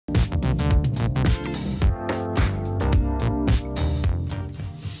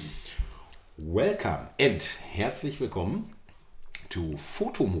Welcome and herzlich willkommen to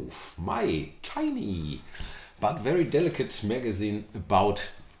Fotomov, my tiny but very delicate magazine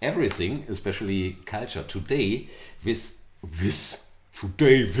about everything, especially culture. Today with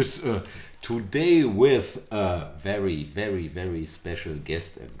a very special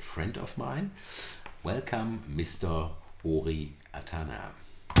guest and friend of mine. Welcome, Mr. Ori Atana.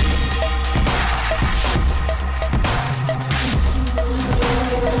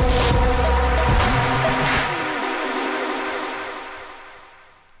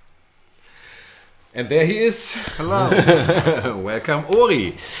 And there he is. Hello. Welcome,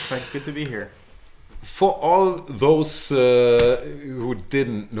 Ori. Good to be here. For all those who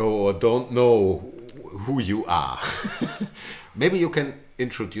didn't know or don't know who you are, maybe you can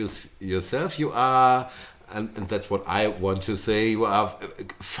introduce yourself. You are, and that's what I want to say, you are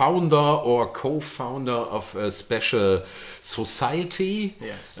founder or co-founder of a special society.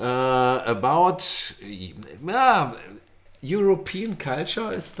 Yes. About European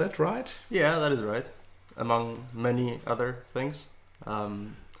culture, is that right? Yeah, that is right. Among many other things.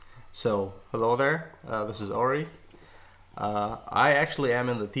 So, hello there. This is Ori. I actually am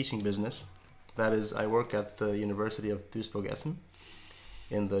in the teaching business. That is, I work at the University of Duisburg-Essen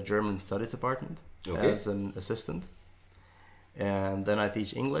in the German Studies department as an assistant. And then I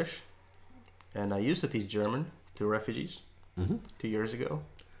teach English. And I used to teach German to refugees 2 years ago.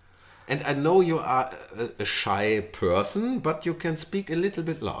 And I know you are a shy person, but you can speak a little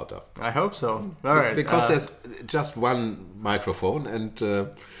bit louder. I hope so. All right. Because there's just one microphone, and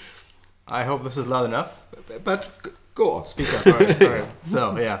I hope this is loud enough. But go on. Speak up. All right. All right.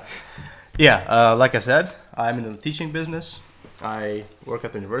 So, yeah. Like I said, I'm in the teaching business. I work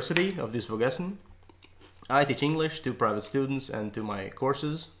at the University of Duisburg-Essen. I teach English to private students and to my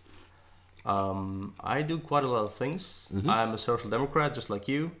courses. I do quite a lot of things. I'm a social democrat, just like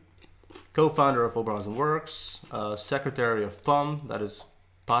you. Co-founder of Oberhausen Works, secretary of POM, that is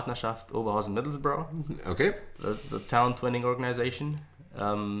Partnerschaft Oberhausen Middlesbrough. Okay. The town twinning organization.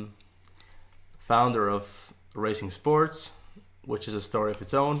 Founder of Racing Sports, which is a story of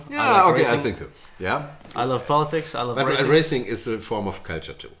its own. Yeah, okay, racing. I think so. Yeah. I love politics, I love but racing. Racing is a form of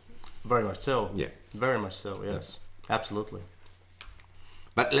culture too. Very much so. Yeah. Very much so, yes. Yeah. Absolutely.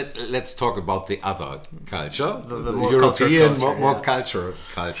 But let's talk about the other culture, the more European, culture, more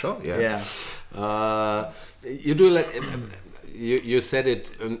culture. Yeah. Yeah. You do like you said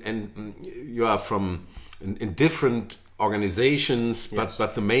it, and you are from in different organizations, Yes.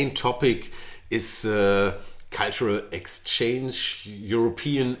 but the main topic is cultural exchange,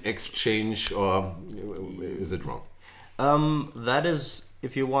 European exchange, or is it wrong? That is,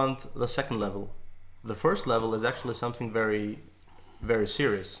 if you want, the second level. The first level is actually something very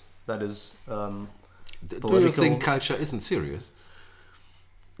serious. That is political. Do you think culture isn't serious?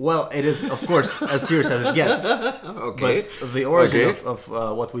 Well, it is, of course, as serious as it gets. Okay. But the origin of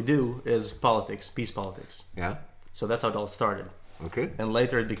what we do is politics, peace politics. Yeah. So that's how it all started. Okay. And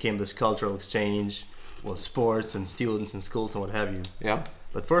later it became this cultural exchange with sports and students and schools and what have you. Yeah.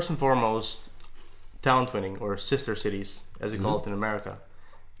 But first and foremost, town twinning, or sister cities, as you call it in America,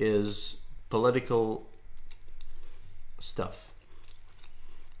 is political stuff.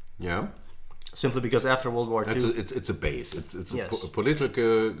 Yeah. Simply because after World War II... It's a base. It's Yes. a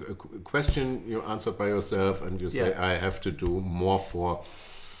political question you answer by yourself, and you say, Yeah. I have to do more for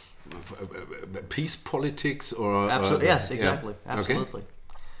peace politics, or... Absolutely. Yes, exactly. Yeah. Absolutely.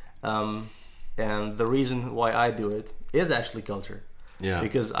 And the reason why I do it is actually culture. Yeah.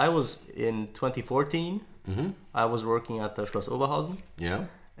 Because I was, in 2014, I was working at the Schloss Oberhausen. Yeah.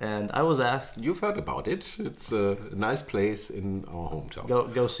 And I was asked... You've heard about it. It's a nice place in our hometown.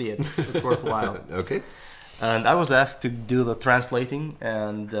 Go see it. It's worthwhile. Okay. And I was asked to do the translating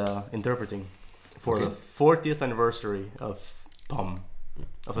and interpreting for the 40th anniversary of POM,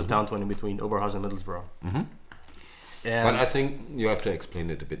 of the town twinning between Oberhausen and Middlesbrough. But I think you have to explain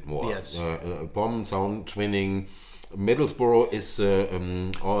it a bit more. Yes. POM, town twinning. Middlesbrough is a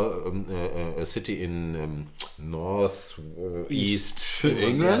city in north east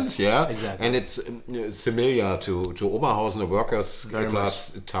England, yes. yeah, Exactly. and it's similar to Oberhausen, a workers'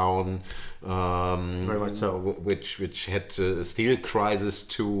 class town, Very much so. which had a steel crisis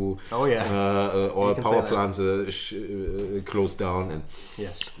too. Oh yeah, all can power say plants closed down, and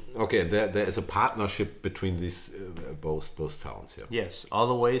yes, okay, there is a partnership between these both towns. Yeah. yes, all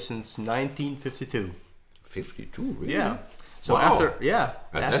the way since 1952. 52, really? Yeah. So Wow.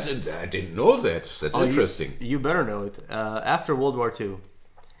 I didn't know that. That's interesting. You better know it. After World War II,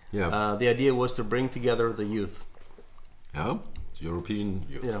 Yeah. the idea was to bring together the youth. Yeah. European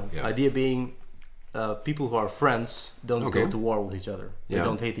youth. You know, Yeah. idea being people who are friends don't Okay. go to war with each other. They Yeah.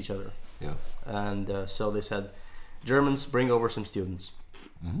 don't hate each other. Yeah. And so they said, Germans, bring over some students.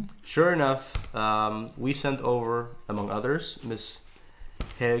 Mm-hmm. Sure enough, we sent over, among others, Miss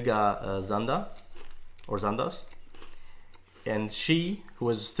Helga Zandas, and she, who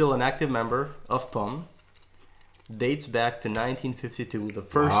was still an active member of POM, dates back to 1952, the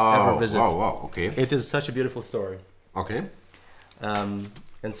first ever visit. Wow, okay. It is such a beautiful story. Okay. And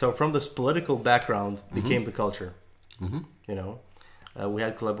so from this political background became the culture. Mm-hmm. You know, we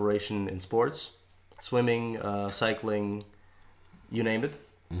had collaboration in sports, swimming, cycling, you name it.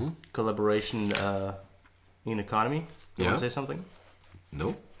 Mm-hmm. Collaboration in economy. You want to say something?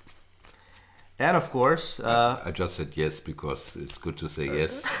 No. And of course... I just said yes because it's good to say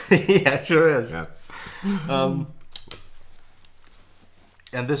yes. Yeah, sure is. Yeah.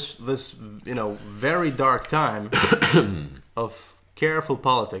 And this very dark time of careful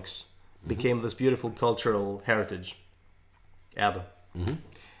politics became this beautiful cultural heritage. ABBA. Mm-hmm.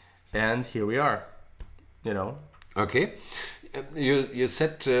 And here we are, Okay. You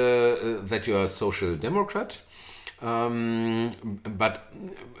said that you are a social democrat, but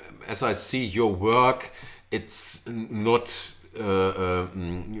as I see your work, it's not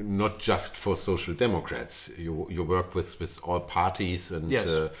just for social democrats. You work with all parties and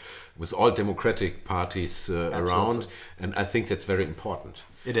yes. With all democratic parties around, and I think that's very important.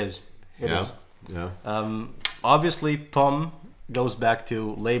 It is. It is. Yeah. Obviously, POM goes back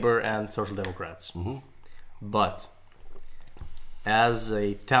to Labour and Social Democrats, but as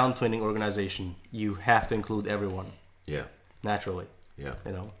a town twinning organization, you have to include everyone. Yeah. Naturally. Yeah.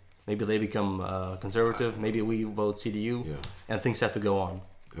 Maybe they become conservative. Maybe we vote CDU. Yeah. And things have to go on.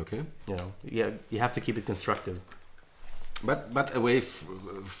 Okay. You have to keep it constructive. But away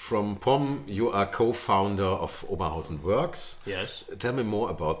from POM, you are co-founder of Oberhausen Works. Yes. Tell me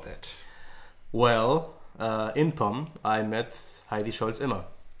more about that. Well, in POM, I met Heidi Scholz-Immer,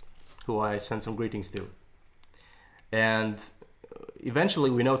 who I sent some greetings to. And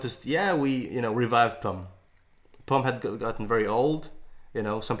eventually we noticed, we revived POM. POM had gotten very old.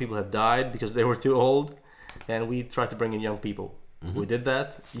 Some people had died because they were too old. And we tried to bring in young people. Mm-hmm. We did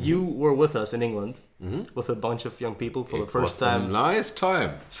that. Mm-hmm. You were with us in England with a bunch of young people for the first time. It was a nice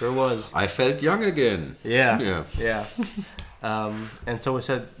time. Sure was. I felt young again. Yeah. And so we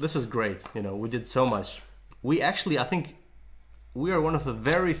said, this is great. We did so much. We actually, I think, we are one of the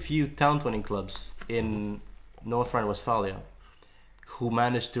very few town twinning clubs in North Rhine-Westphalia who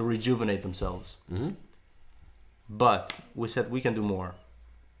managed to rejuvenate themselves. Mm-hmm. But we said we can do more.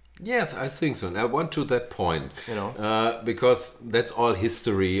 Yes, I think so. And I want to that point, because that's all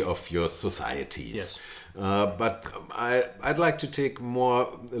history of your societies. Yes. But I'd like to take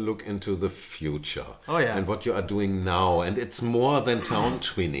more a look into the future. Oh, yeah. And what you are doing now. And it's more than town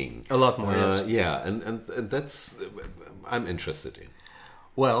twinning. A lot more, yes. Yeah, and that's I'm interested in.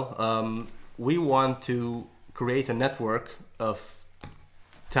 Well, we want to create a network of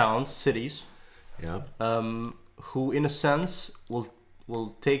towns, cities, who in a sense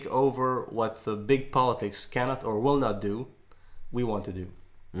will take over what the big politics cannot or will not do, we want to do,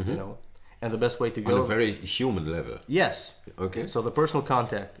 and the best way to go... On a very human level. Yes. Okay. So the personal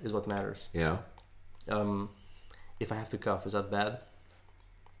contact is what matters. Yeah. If I have to cough, is that bad?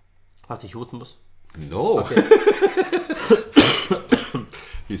 Als ich hoesten muss? No. Okay.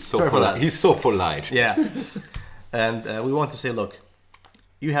 He's so polite. He's so polite. Yeah. And we want to say, look,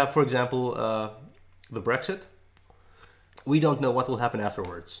 you have, for example, the Brexit. We don't know what will happen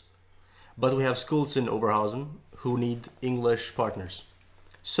afterwards. But we have schools in Oberhausen who need English partners.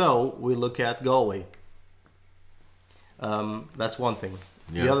 So we look at Galway. That's one thing.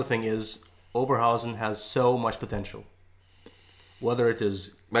 Yeah. The other thing is Oberhausen has so much potential. Whether it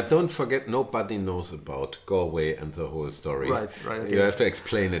is... But don't forget, nobody knows about Galway and the whole story. Right. Okay. You have to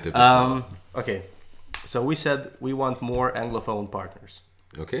explain it a bit more. Okay. So we said we want more Anglophone partners.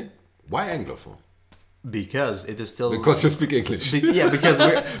 Okay. Why Anglophone? Because it is still... Because you speak English. Because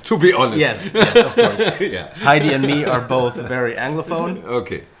we're... To be honest. Yes, of course. Yeah. Heidi and me are both very Anglophone.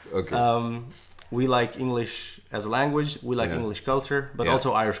 Okay. We like English as a language. We like English culture, but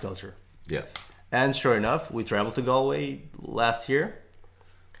also Irish culture. Yeah. And sure enough, we traveled to Galway last year.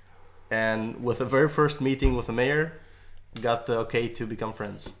 And with the very first meeting with the mayor, got the okay to become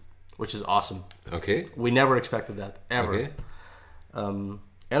friends, which is awesome. Okay. We never expected that, ever. Okay. And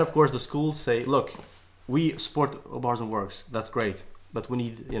of course, the schools say, look, we support Oberhausen Works. That's great. But we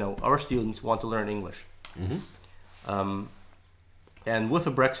need, our students want to learn English. Mm-hmm. And with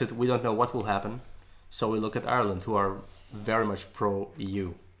the Brexit, we don't know what will happen. So we look at Ireland, who are very much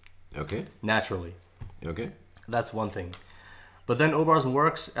pro-EU. Okay. Naturally. Okay. That's one thing. But then Oberhausen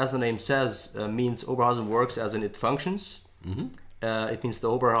Works, as the name says, means Oberhausen Works as in it functions. Mm-hmm. it means the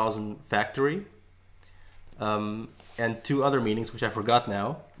Oberhausen factory. And 2 other meanings, which I forgot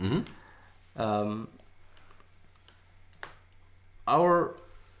now. Our,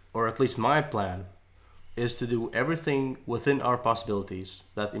 or at least my plan, is to do everything within our possibilities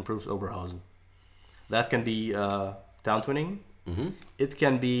that improves Oberhausen. That can be town twinning. It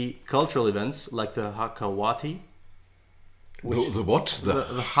can be cultural events like the Hakawati. The what? The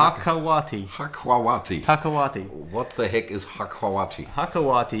Hakawati. Hakawati. Hakawati. What the heck is Hakawati?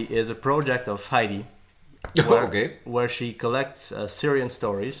 Hakawati is a project of Heidi, where she collects Syrian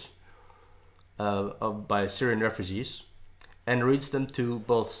stories by Syrian refugees and reads them to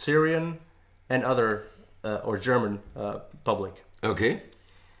both Syrian and other or German public. Okay.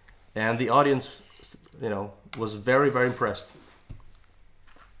 And the audience, was very, very impressed.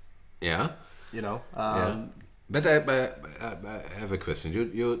 Yeah. Yeah. But I have a question.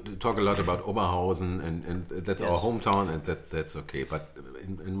 You talk a lot about Oberhausen, and that's our hometown, and that's okay. But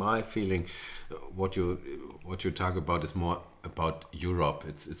in my feeling, what you talk about is more about Europe.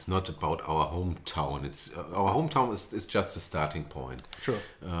 It's not about our hometown. Our hometown is just a starting point. Sure.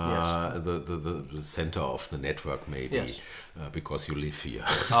 The center of the network, maybe. Yes. Because you live here.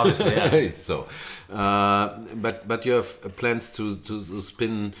 Obviously, yeah. So, but you have plans to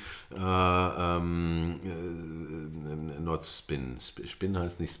spin. Not spin. Spin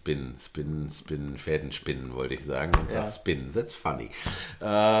heißt nicht spin. Spin, Fäden spinnen, wollte ich sagen. Und sagt spin. That's funny.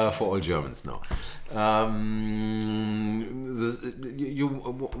 For all Germans now. You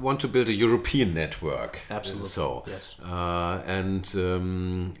want to build a European network. Absolutely. So, yes. And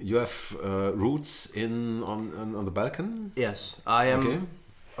you have roots on the Balkan? Yes. I am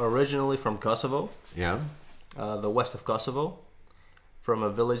originally from Kosovo. Yeah. The west of Kosovo. From a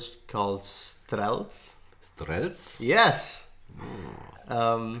village called Strelc. Strelc? Yes.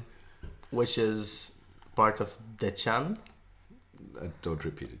 Which is part of Deccan. Don't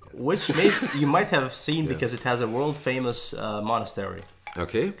repeat it yet. Which you might have seen because it has a world famous monastery.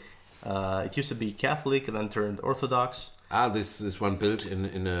 Okay. It used to be Catholic and then turned Orthodox. This is one built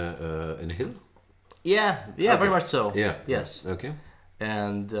in a hill? Yeah, okay. Very much so. Yeah. Yes. Okay.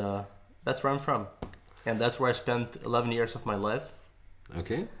 And that's where I'm from. And that's where I spent 11 years of my life.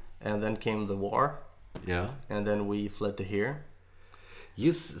 Okay. And then came the war. Yeah. And then we fled to here.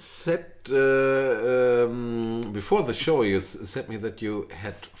 You said before the show, you said me that you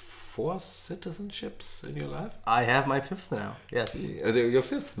had 4 citizenships in your life. I have my 5th now. Yes. Your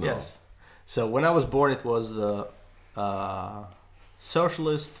 5th now. Yes. So when I was born, it was the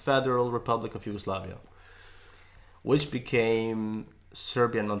Socialist Federal Republic of Yugoslavia, which became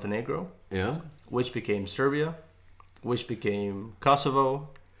Serbia and Montenegro. Yeah. Which became Serbia, which became Kosovo,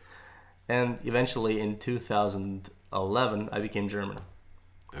 and eventually in 2011 I became German.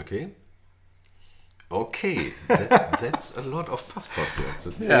 Okay. Okay, that's a lot of passport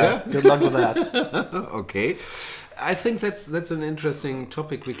here. Yeah. Good luck with that. Okay, I think that's an interesting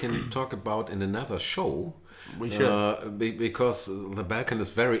topic we can talk about in another show. We should. Because the Balkan is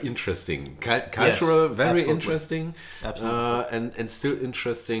very interesting. Cultural, yes, very absolutely. interesting. Absolutely. And still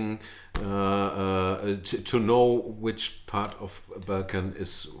interesting to know which part of Balkan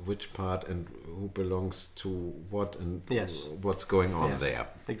is which part and who belongs to what and what's going on there.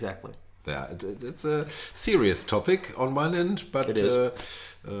 Exactly. Yeah, it's a serious topic on one end, but it is.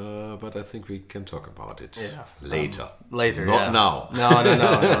 But I think we can talk about it later. Not now. No.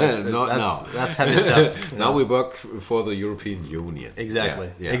 Not now. That's heavy stuff. Now we work for the European Union.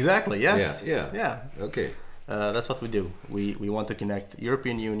 Exactly. Yeah. Exactly. Yes. Yeah. Okay. That's what we do. We want to connect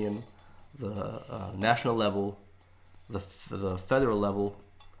European Union, the national level, the federal level,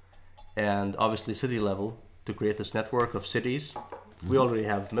 and obviously city level to create this network of cities. We already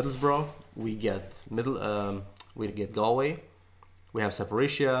have Middlesbrough. We get Galway. We have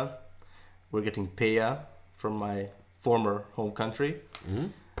Zaporizhia. We're getting Peja from my former home country,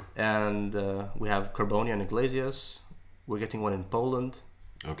 and we have Carbonia and Iglesias. We're getting one in Poland.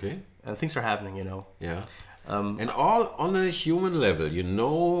 Okay. And things are happening, Yeah. And all on a human level.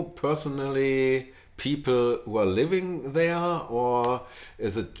 Personally people who are living there, or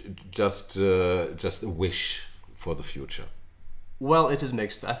is it just a wish for the future? Well, it is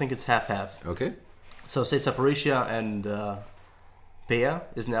mixed. I think it's half-half. Okay. So say Zaporizhia and Peja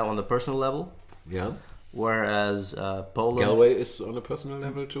is now on the personal level. Yeah. Whereas Poland... Galway is on a personal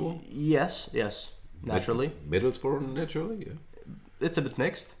level too? Yes. Naturally. Middlesbrough, naturally, yeah. It's a bit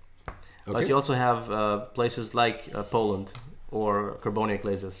mixed. Okay. But you also have places like Poland or Carbonia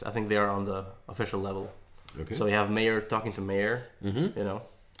Iglesias. I think they are on the official level. Okay. So you have mayor talking to mayor,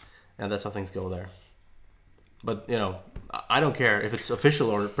 and that's how things go there. But, I don't care if it's official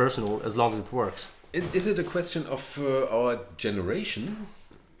or personal as long as it works. Is it a question of our generation?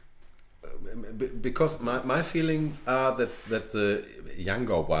 Because my feelings are that the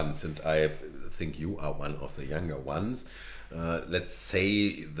younger ones, and I think you are one of the younger ones, let's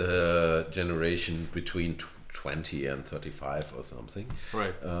say the generation between 20 and 35 or something,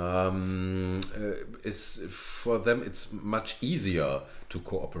 Right. Is for them it's much easier to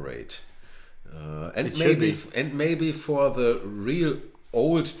cooperate, and It should be. maybe for the real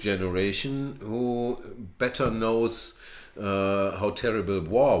old generation who better knows how terrible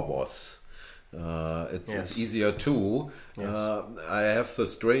war was. It's easier too. Yes. I have the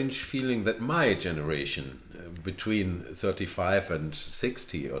strange feeling that my generation, between 35 and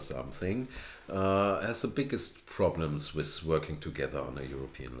 60 or something, has the biggest problems with working together on a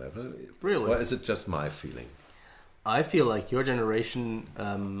European level. Really? Or is it just my feeling? I feel like your generation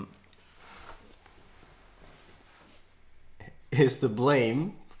is to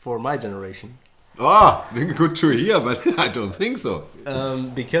blame for my generation. Ah, good to hear, but I don't think so.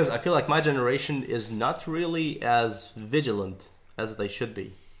 Because I feel like my generation is not really as vigilant as they should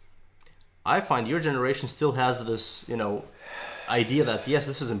be. I find your generation still has this, idea that yes,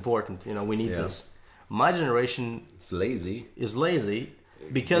 this is important. We need this. My generation It's lazy. is lazy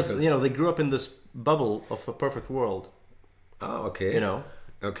because they grew up in this bubble of a perfect world. Oh, okay.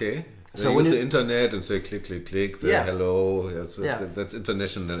 Okay. So They when use you- the internet and say click, click, click. Say Yeah. hello. Yeah. That's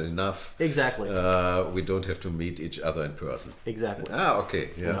international enough. Exactly. We don't have to meet each other in person. Exactly. Ah, okay.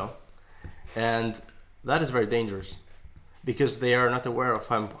 Yeah. And that is very dangerous because they are not aware of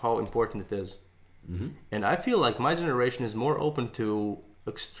how important it is. Mm-hmm. And I feel like my generation is more open to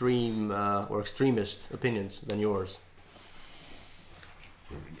extreme or extremist opinions than yours.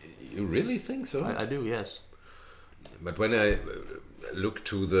 You really think so? I do, yes. But when I look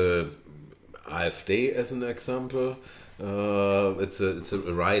to the AfD as an example, it's a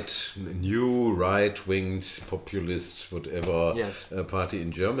new right-winged populist whatever Yes. party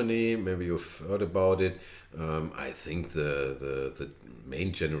in Germany. Maybe you've heard about it. I think the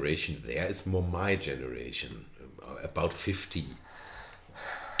main generation there is more my generation, about 50.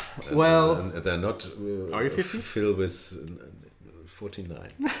 Well, And they're not. Are you 50? Filled with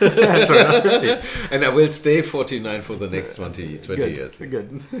 49. sorry, not 50. And I will stay 49 for the next 20 Good, years.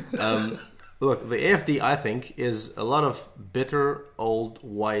 good. Look, the AfD, I think, is a lot of bitter, old,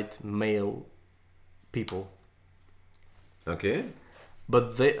 white, male people. Okay.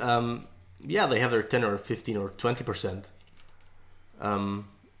 But they, they have their 10 or 15 or 20%.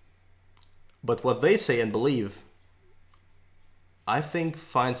 But what they say and believe, I think,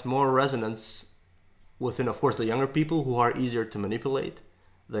 finds more resonance within, of course, the younger people who are easier to manipulate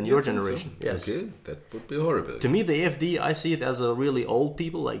than your think so? generation. Yes. Okay, that would be horrible. To me, the AfD, I see it as a really old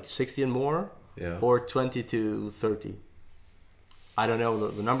people, like 60 and more, Yeah. or 20 to 30. I don't know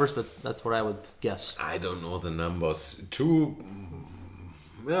the numbers, but that's what I would guess. I don't know the numbers.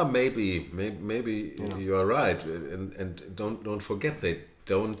 Maybe you are right. And don't forget, they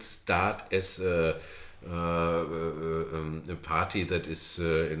don't start as a party that is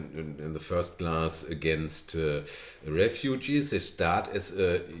in the first class against refugees. They start as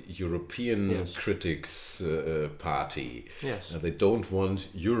a European Yes. critics party. Yes. They don't want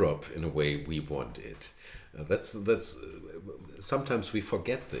Europe in a way we want it. That's sometimes we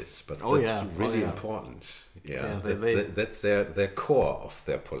forget this, but Oh, that's yeah. really Oh, yeah. important. Yeah, That's their core of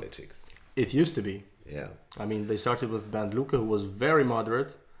their politics. It used to be. Yeah. I mean, they started with Bernd Lucke, who was very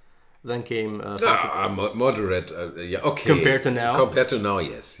moderate. Then came Moderate. Yeah. Okay. Compared to now? Compared to now,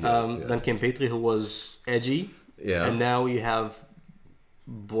 yes. Then came Petri, who was edgy. Yeah. And now you have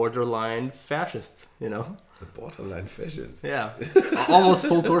borderline fascists. The borderline fashions. Yeah, almost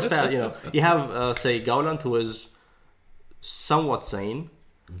full course fat. You have say Gauland, who is somewhat sane,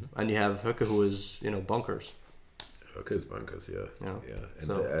 and you have Höcke, who is bonkers. Okay, it's bunkers. Yeah. Yeah. And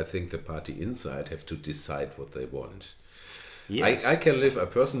So- I think the party inside have to decide what they want. Yes. I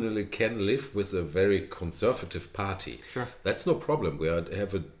personally can live with a very conservative party. Sure. That's no problem. We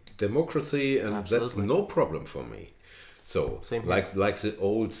have a democracy, and that's Absolutely. no problem for me. So, Same here. like the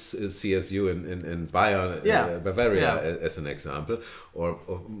old CSU in Bayern, Yeah. Bavaria, Yeah. as an example, or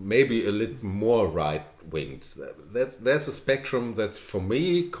maybe a little more right-winged. There's a spectrum that's for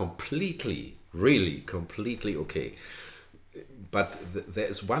me really completely okay. But there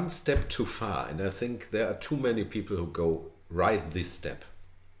is one step too far, and I think there are too many people who go right this step.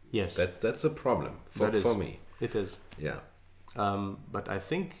 Yes, That's a problem That is. for me. it is. Yeah. But I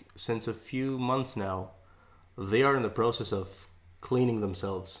think since a few months now, they are in the process of cleaning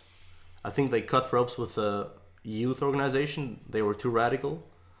themselves. I think they cut ropes with a youth organization. They were too radical.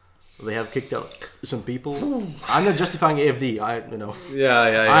 They have kicked out some people. I'm not justifying AfD. Yeah.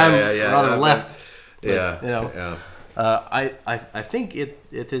 I'm yeah. rather But- left. But, Yeah, you know, yeah. I think it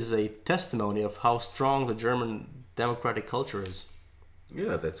is a testimony of how strong the German democratic culture is.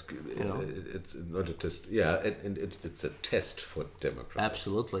 Yeah, that's good. You know? It's not a test. Yeah, and it's a test for democracy.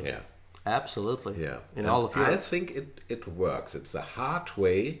 Absolutely. Yeah, Absolutely. yeah. In And all of Europe. I think it works. It's a hard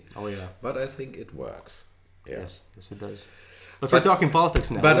way. Oh yeah. But I think it works. Yeah. Yes, yes it does. But we're talking politics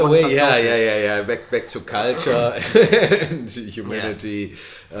now. By We the want to way, talk culture. yeah. Back to culture and humanity.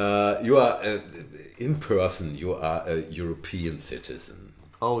 You are in person. You are a European citizen.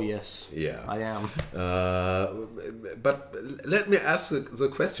 Oh yes. Yeah. I am. But let me ask the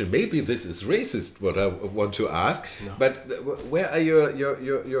question. Maybe this is racist. What I want to ask. No. But where are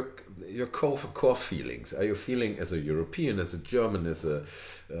your core feelings? Are you feeling as a European, as a German, as a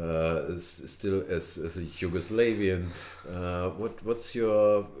still as a Yugoslavian? What's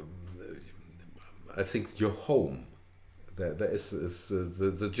your? I think your home. There is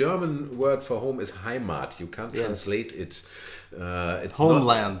the German word for home is Heimat. You can't Yes. translate it. It's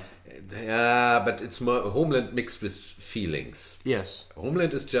Homeland. Yeah, but it's more homeland mixed with feelings. Yes.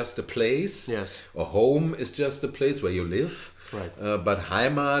 Homeland is just a place. Yes. Or home is just a place where you live. Right. But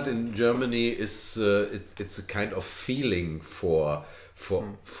Heimat in Germany is it's a kind of feeling for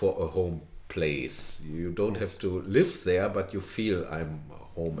a home place. You don't have to live there, but you feel I'm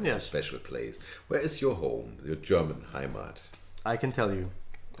home at a Yes. special place. Where is your home? Your German Heimat? I can tell you.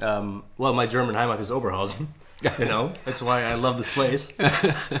 Well, my German Heimat is Oberhausen. You know, that's why I love this place.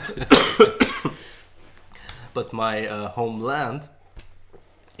 But my homeland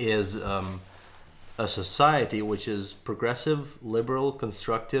is a society which is progressive, liberal,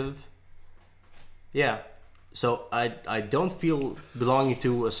 constructive. Yeah. So I don't feel belonging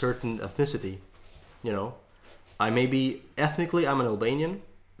to a certain ethnicity. You know, I may be ethnically I'm an Albanian,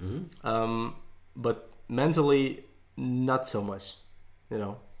 but mentally not so much. You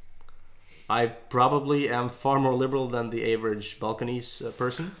know, I probably am far more liberal than the average Balkanese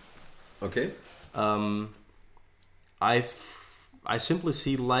person. Okay. I simply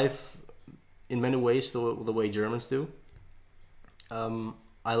see life in many ways the way Germans do.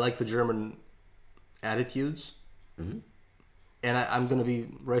 I like the German attitudes. And I'm going to be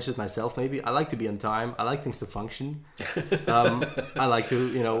racist myself, maybe. I like to be on time. I like things to function. I like to,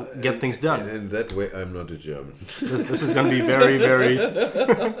 you know, get things done. In that way, I'm not a German. This is going to be very, very...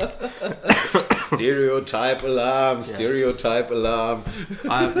 Stereotype alarm, stereotype alarm.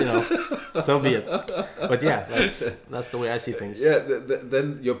 You know, so be it. But yeah, that's the way I see things. Yeah,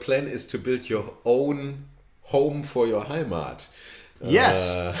 then your plan is to build your own home for your Heimat.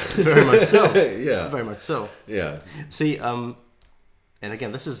 Yes, very much so. Yeah. Very much so. Yeah. See, and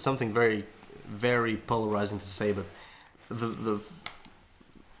again, this is something very, very polarizing to say, but the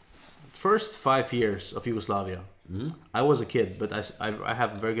first 5 years of Yugoslavia, I was a kid, but I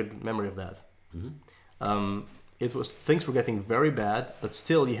have a very good memory of that. It was things were getting very bad, but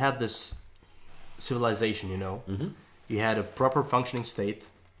still you had this civilization, you know. You had a proper functioning state,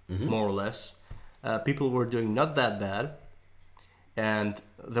 more or less. People were doing not that bad, and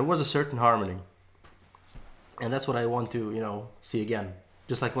there was a certain harmony. And that's what I want to, you know, see again.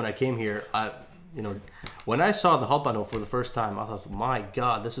 Just like when I came here, you know, when I saw the Hauptbahnhof for the first time, I thought, my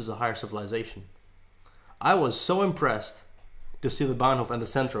God, this is a higher civilization. I was so impressed to see the Bahnhof and the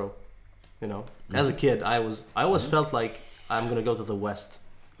Centro. You know, as a kid, I always felt like I'm gonna go to the West.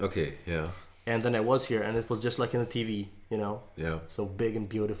 Okay. Yeah. And then I was here, and it was just like in the TV. You know. Yeah. So big and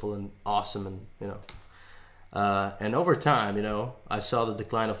beautiful and awesome, and you know. And over time, you know, I saw the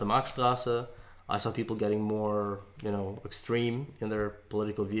decline of the Marktstraße. I saw people getting more, you know, extreme in their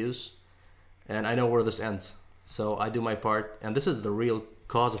political views, and I know where this ends. So I do my part, and this is the real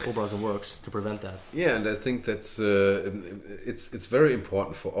cause of Oberhausen Works to prevent that. Yeah, and I think that's it's very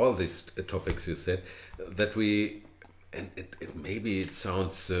important for all these topics you said that we, and it maybe it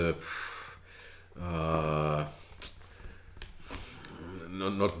sounds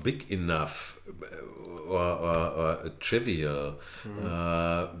not big enough or trivial,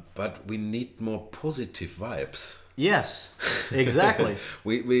 but we need more positive vibes. Yes, exactly.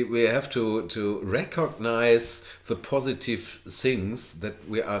 we have to recognize the positive things that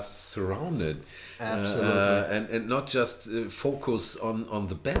we are surrounded. Absolutely. And not just focus on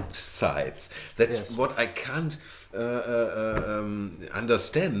the bad sides. That's Yes. what I can't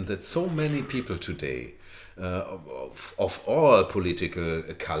understand, that so many people today of all political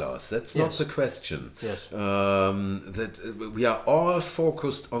colors, that's not Yes. the question. Yes. That we are all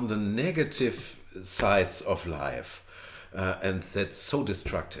focused on the negative sides of life, and that's so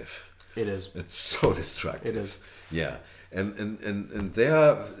destructive. It is. It's so destructive. It is. Yeah. and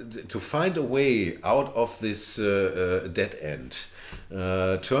there to find a way out of this dead end.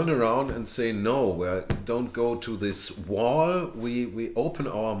 Turn around and say no. We don't go to this wall. We open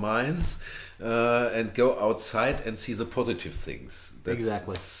our minds and go outside and see the positive things. That's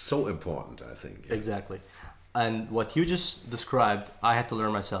Exactly. so important, I think. Exactly. And what you just described, I had to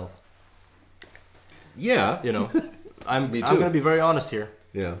learn myself. Yeah. You know, I'm Me going too. to be very honest here.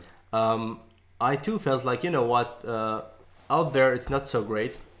 Yeah. I too felt like, you know what, out there it's not so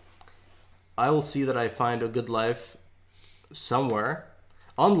great. I will see that I find a good life somewhere.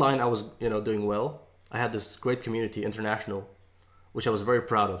 Online I was, you know, doing well. I had this great community, international, which I was very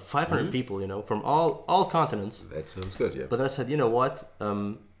proud of. 500 people, you know, from all continents. That sounds good, yeah. But I said, you know what,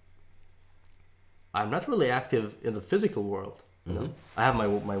 I'm not really active in the physical world. You know, I have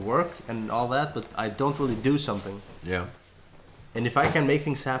my work and all that, but I don't really do something. Yeah. And if I can make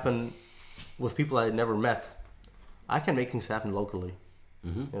things happen with people I never met, I can make things happen locally.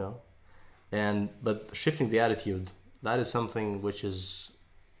 You know, but shifting the attitude, that is something which is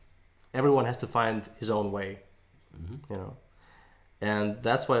everyone has to find his own way. You know, and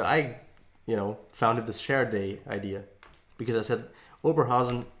that's why I, you know, founded this Share Day idea, because I said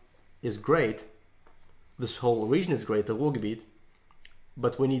Oberhausen is great. This whole region is great, the Ruhrgebiet,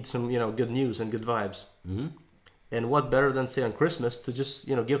 but we need some, you know, good news and good vibes. And what better than say on Christmas to just,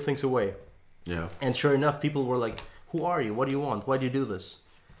 you know, give things away. Yeah. And sure enough, people were like, who are you? What do you want? Why do you do this?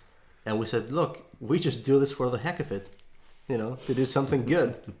 And we said, look, we just do this for the heck of it, you know, to do something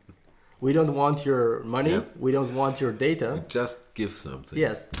good. We don't want your money. Yeah. We don't want your data. Just give something.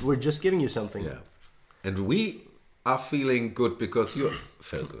 Yes, we're just giving you something. Yeah. And we are feeling good because you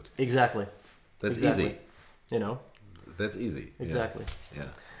felt good. Exactly. That's Exactly. easy. You know, That's easy. Yeah. exactly. Yeah.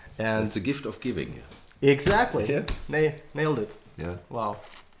 And It's a gift of giving. Yeah. exactly. Yeah. Nailed it. Yeah. Wow.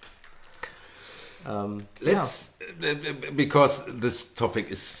 Let's because this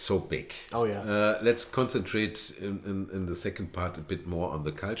topic is so big. Oh, yeah. Let's concentrate in the second part a bit more on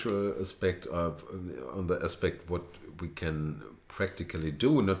the cultural aspect of on the aspect what we can practically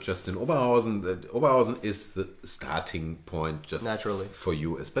do, not just in Oberhausen. That Oberhausen is the starting point, just Naturally. for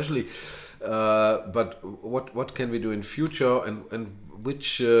you, especially. But what can we do in future, and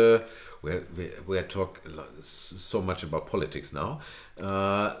which we are talk so much about politics now.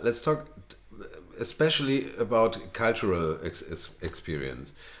 Let's talk especially about cultural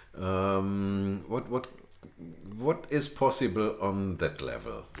experience. What is possible on that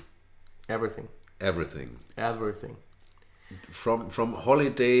level? Everything. Everything. Everything. From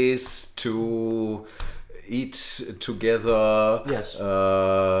holidays to eat together. Yes.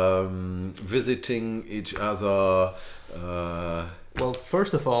 Visiting each other. Well,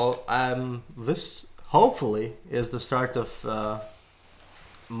 first of all, this hopefully is the start of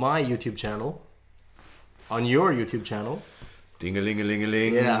my YouTube channel, on your YouTube channel.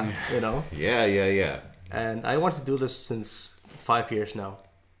 Ding-a-ling-a-ling-a-ling. Yeah, you know. Yeah. And I want to do this since 5 years now.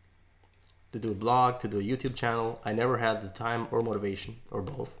 To do a blog, to do a YouTube channel. I never had the time or motivation, or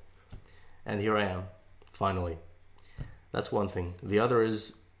both. And here I am, finally. That's one thing. The other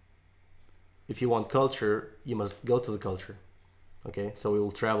is, if you want culture, you must go to the culture. Okay, so we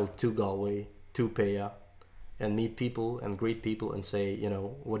will travel to Galway, to Peja, and meet people and greet people and say, you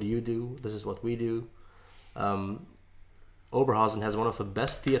know, what do you do? This is what we do. Oberhausen has one of the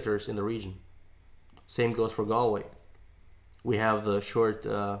best theaters in the region. Same goes for Galway. We have the short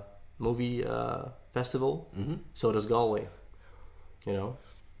movie festival. So does Galway. You know,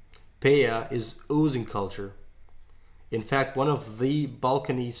 Peja is oozing culture. In fact, one of the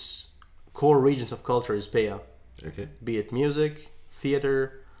Balkany's core regions of culture is Peja. Okay. Be it music,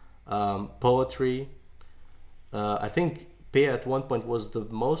 theater, poetry. I think Peja at one point was the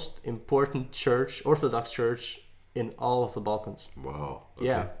most important church, Orthodox church, in all of the Balkans. Wow. Okay.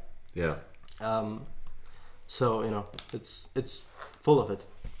 Yeah. Yeah. So, you know, it's full of it.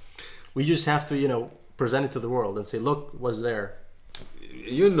 We just have to, you know, present it to the world and say, look what's there.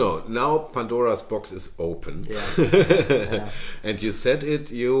 You know, now Pandora's box is open. Yeah. Yeah. And you said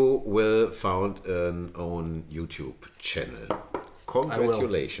it, you will found an own YouTube channel.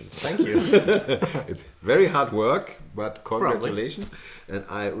 Congratulations. Thank you. It's very hard work, but congratulations. And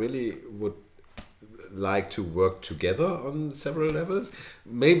I really would like to work together on several levels.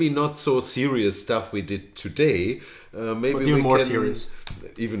 Maybe not so serious stuff we did today. Maybe but even we more can, serious.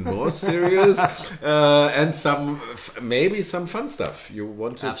 Even more serious, and maybe some fun stuff. You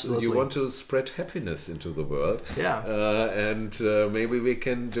want to spread happiness into the world. Yeah. And maybe we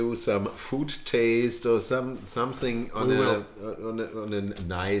can do some food taste or something on a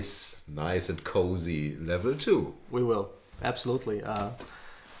nice and cozy level too. We will, absolutely.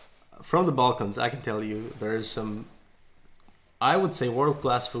 From the Balkans, I can tell you there is some I would say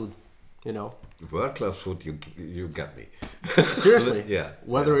world-class food, you know. World class food, you got me. Seriously. Yeah.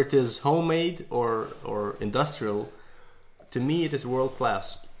 Whether yeah. it is homemade or industrial, to me it is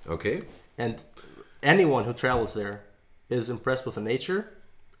world-class. Okay. And anyone who travels there is impressed with the nature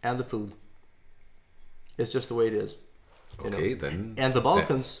and the food. It's just the way it is. Okay, know? then. And the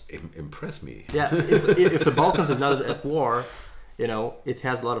Balkans impress me. Yeah, if the Balkans is not at war, you know, it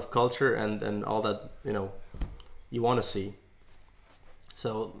has a lot of culture and all that, you know, you want to see.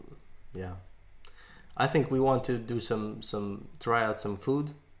 So, yeah, I think we want to do try out some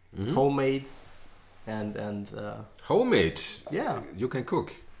food, homemade, and Homemade. Yeah. You can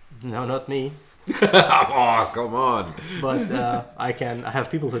cook. No, not me. Oh, come on. But I have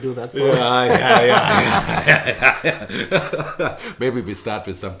people to do that for. Yeah. Maybe we start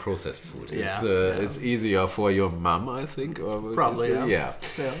with some processed food. It's easier for your mom, I think. Or probably, yeah.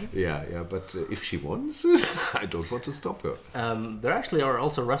 But if she wants, I don't want to stop her. There actually are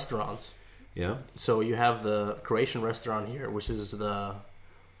also restaurants. Yeah. So you have the Croatian restaurant here, which is the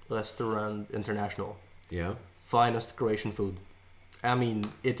Restaurant International. Yeah. Finest Croatian food. I mean,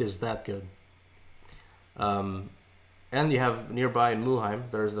 it is that good. And you have nearby in Mulheim,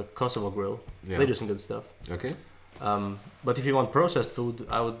 there's the Kosovo Grill. Yeah. They do some good stuff. Okay. But if you want processed food,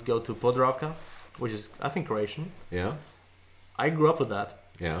 I would go to Podravka, which is, I think, Croatian. Yeah. I grew up with that.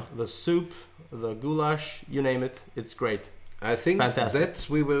 Yeah. The soup, the goulash, you name it, it's great. I think Fantastic.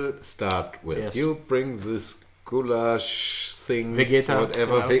 we will start with. Yes. You bring this goulash things, Vegeta,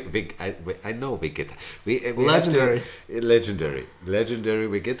 whatever. you know. I know Vegeta. We Legendary. Legendary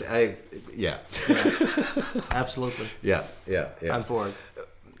Vegeta. Yeah. Absolutely. Yeah. I'm for it.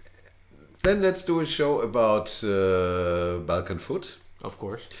 Then let's do a show about Balkan food. Of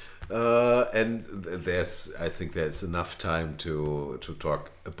course. And I think there's enough time to talk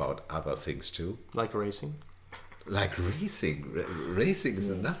about other things too. Like racing. Like racing. Racing is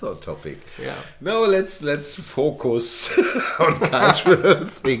another topic. Yeah. Now let's focus on cultural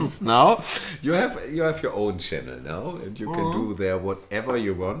things now. You have your own channel now, and you can do there whatever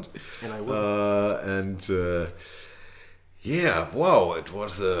you want. And I will. Wow, it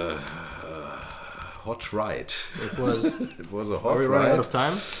was a hot ride. It was. It was a hot ride. Are we running out of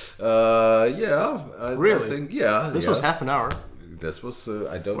time? I Really? think This was half an hour. This was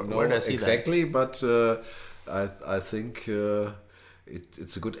I don't know where did I see exactly, but I think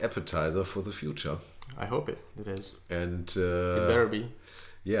it's a good appetizer for the future. I hope it is. And it better be.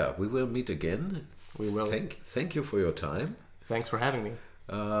 Yeah, we will meet again. We will. Thank you for your time. Thanks for having me.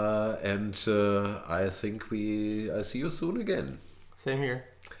 And I think I see you soon again. Same here.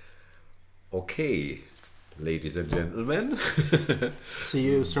 Okay, ladies and gentlemen. See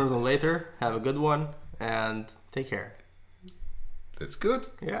you sooner than later. Have a good one and take care. That's good.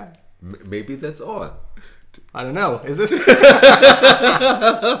 Yeah. Maybe that's all. I don't know. Is it?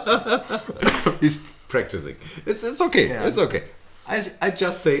 He's practicing. It's okay. Yeah. It's okay. I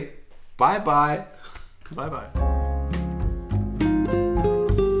just say bye bye. Bye bye.